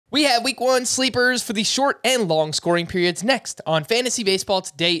We have week 1 sleepers for the short and long scoring periods next on Fantasy Baseball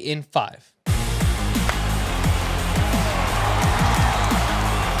Today in 5.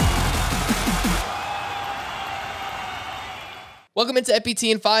 Welcome into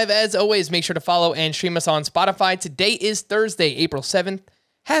FBT in 5. As always, make sure to follow and stream us on Spotify. Today is Thursday, April 7th.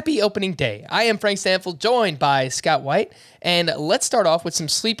 Happy opening day. I am Frank Stanfield, joined by Scott White, and let's start off with some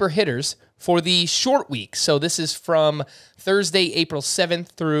sleeper hitters for the short week. So this is from Thursday, April 7th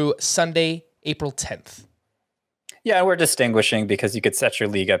through Sunday, April 10th. Yeah, we're distinguishing because you could set your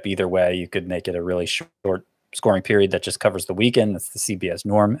league up either way. You could make it a really short scoring period that just covers the weekend. That's the CBS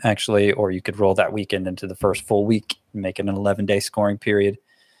norm, actually. Or you could roll that weekend into the first full week and make it an 11-day scoring period.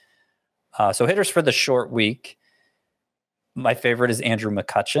 So hitters for the short week. My favorite is Andrew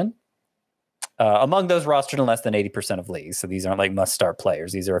McCutchen. Among those rostered in less than 80% of leagues. So these aren't like must-start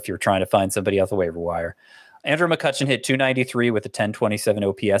players. These are if you're trying to find somebody off the waiver wire. Andrew McCutchen hit 293 with a 1027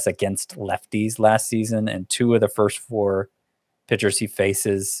 OPS against lefties last season, and 2 of the first 4 pitchers he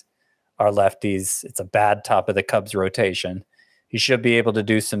faces are lefties. It's a bad top of the Cubs rotation. He should be able to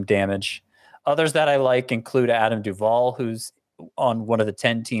do some damage. Others that I like include Adam Duvall, who's on one of the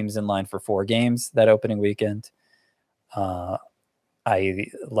 10 teams in line for 4 games that opening weekend. I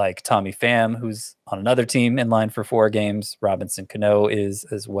like Tommy Pham, who's on another team in line for 4 games. Robinson Cano is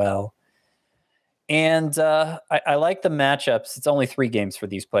as well. And I like the matchups. It's only 3 games for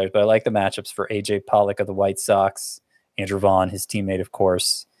these players, but I like the matchups for A.J. Pollock of the White Sox, Andrew Vaughn, his teammate, of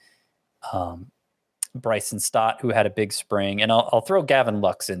course, Bryson Stott, who had a big spring. And I'll throw Gavin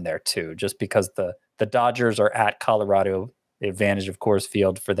Lux in there, too, just because the Dodgers are at Colorado, the advantage of Coors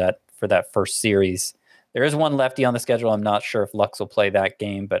Field for that first series. There is one lefty on the schedule. I'm not sure if Lux will play that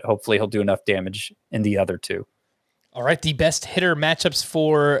game, but hopefully he'll do enough damage in the other 2. All right, the best hitter matchups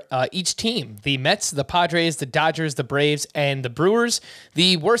for each team. The Mets, the Padres, the Dodgers, the Braves, and the Brewers.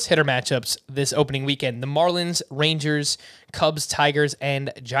 The worst hitter matchups this opening weekend. The Marlins, Rangers, Cubs, Tigers,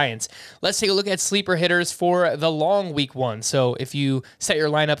 and Giants. Let's take a look at sleeper hitters for the long week 1. So if you set your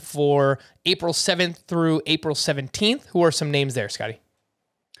lineup for April 7th through April 17th, who are some names there, Scotty?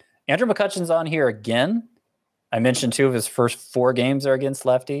 Andrew McCutchen's on here again. I mentioned 2 of his first 4 games are against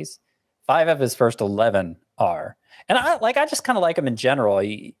lefties. 5 of his first 11 are. And I just kind of like him in general.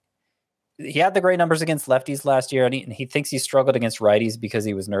 He had the great numbers against lefties last year, and he thinks he struggled against righties because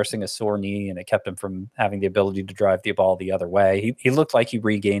he was nursing a sore knee, and it kept him from having the ability to drive the ball the other way. He looked like he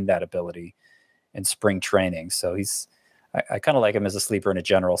regained that ability in spring training. So I kind of like him as a sleeper in a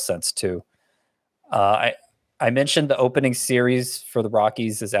general sense too. I mentioned the opening series for the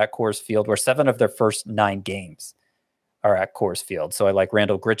Rockies is at Coors Field, where 7 of their first 9 games are at Coors Field. So I like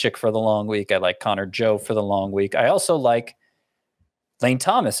Randall Grichuk for the long week. I like Connor Joe for the long week. I also like Lane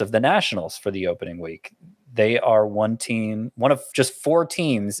Thomas of the Nationals for the opening week. They are one of just 4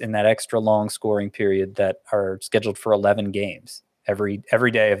 teams in that extra long scoring period that are scheduled for 11 games every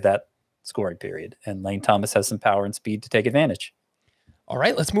day of that scoring period. And Lane Thomas has some power and speed to take advantage. All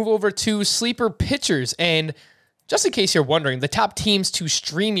right, let's move over to sleeper pitchers. And just in case you're wondering, the top teams to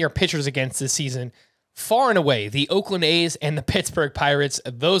stream your pitchers against this season, far and away, the Oakland A's and the Pittsburgh Pirates.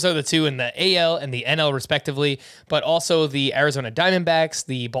 Those are the 2 in the AL and the NL respectively, but also the Arizona Diamondbacks,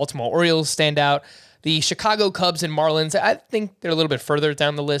 the Baltimore Orioles stand out. The Chicago Cubs and Marlins, I think they're a little bit further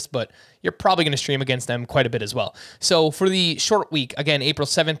down the list, but you're probably going to stream against them quite a bit as well. So for the short week, again, April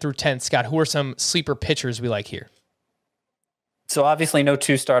 7th through 10th, Scott, who are some sleeper pitchers we like here? So obviously no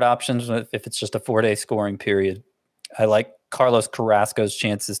 2-start options if it's just a 4-day scoring period. I like Carlos Carrasco's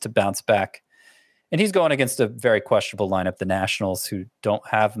chances to bounce back. And he's going against a very questionable lineup, the Nationals, who don't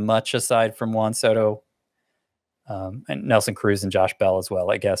have much aside from Juan Soto and Nelson Cruz and Josh Bell as well,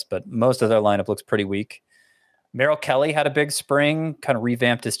 I guess. But most of their lineup looks pretty weak. Merrill Kelly had a big spring, kind of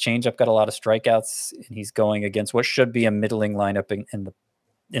revamped his changeup, got a lot of strikeouts, and he's going against what should be a middling lineup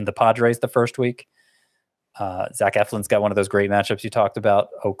in the Padres the first week. Zach Eflin's got one of those great matchups you talked about,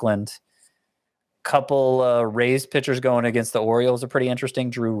 Oakland. Couple Rays pitchers going against the Orioles are pretty interesting.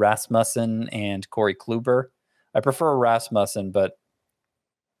 Drew Rasmussen and Corey Kluber. I prefer Rasmussen, but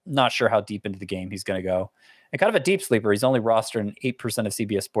not sure how deep into the game he's going to go. And kind of a deep sleeper, he's only rostered in 8% of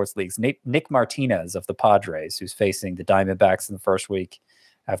CBS sports leagues. Nick Martinez of the Padres, who's facing the Diamondbacks in the first week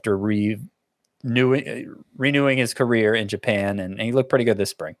after renewing his career in Japan, and he looked pretty good this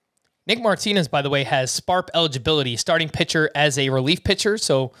spring. Nick Martinez, by the way, has SPARP eligibility, starting pitcher as a relief pitcher.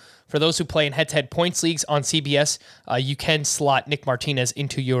 So for those who play in head-to-head points leagues on CBS, you can slot Nick Martinez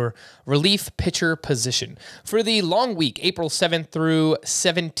into your relief pitcher position. For the long week, April 7th through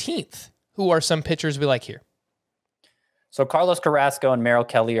 17th, who are some pitchers we like here? So Carlos Carrasco and Merrill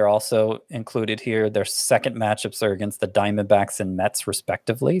Kelly are also included here. Their second matchups are against the Diamondbacks and Mets,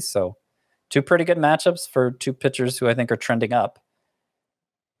 respectively. So 2 pretty good matchups for 2 pitchers who I think are trending up.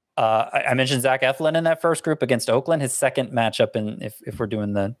 I mentioned Zach Eflin in that first group against Oakland. His second matchup, and if we're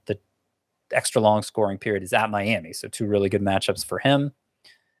doing the extra long scoring period, is at Miami. So 2 really good matchups for him.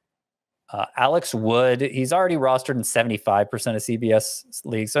 Alex Wood, he's already rostered in 75% of CBS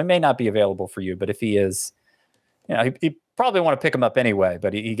leagues, so he may not be available for you. But if he is, he probably want to pick him up anyway.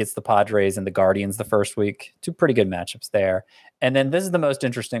 But he gets the Padres and the Guardians the first week. 2 pretty good matchups there. And then this is the most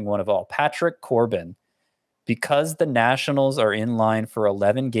interesting one of all. Patrick Corbin, because the Nationals are in line for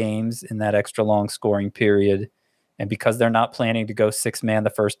 11 games in that extra long scoring period, and because they're not planning to go 6-man the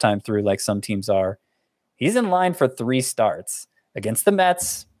first time through like some teams are, he's in line for 3 starts against the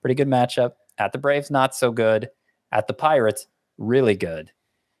Mets. Pretty good matchup. At the Braves, not so good. At the Pirates, really good.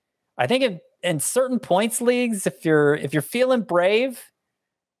 I think in certain points leagues, if you're feeling brave,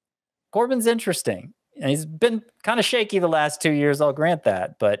 Corbin's interesting. And he's been kind of shaky the last 2 years, I'll grant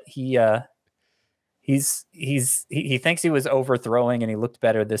that, but he thinks he was overthrowing, and he looked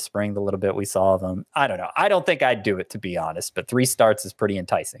better this spring the little bit we saw of him. I don't know. I don't think I'd do it, to be honest, but 3 starts is pretty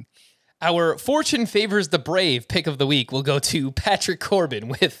enticing. Our fortune favors the brave pick of the week will go to Patrick Corbin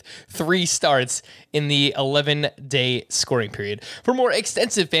with 3 starts in the 11-day scoring period. For more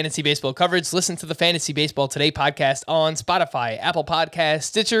extensive fantasy baseball coverage, listen to the Fantasy Baseball Today podcast on Spotify, Apple Podcasts,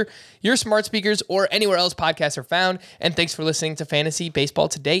 Stitcher, your smart speakers, or anywhere else podcasts are found. And thanks for listening to Fantasy Baseball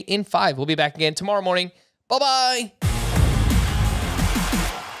Today in 5. We'll be back again tomorrow morning. Bye-bye.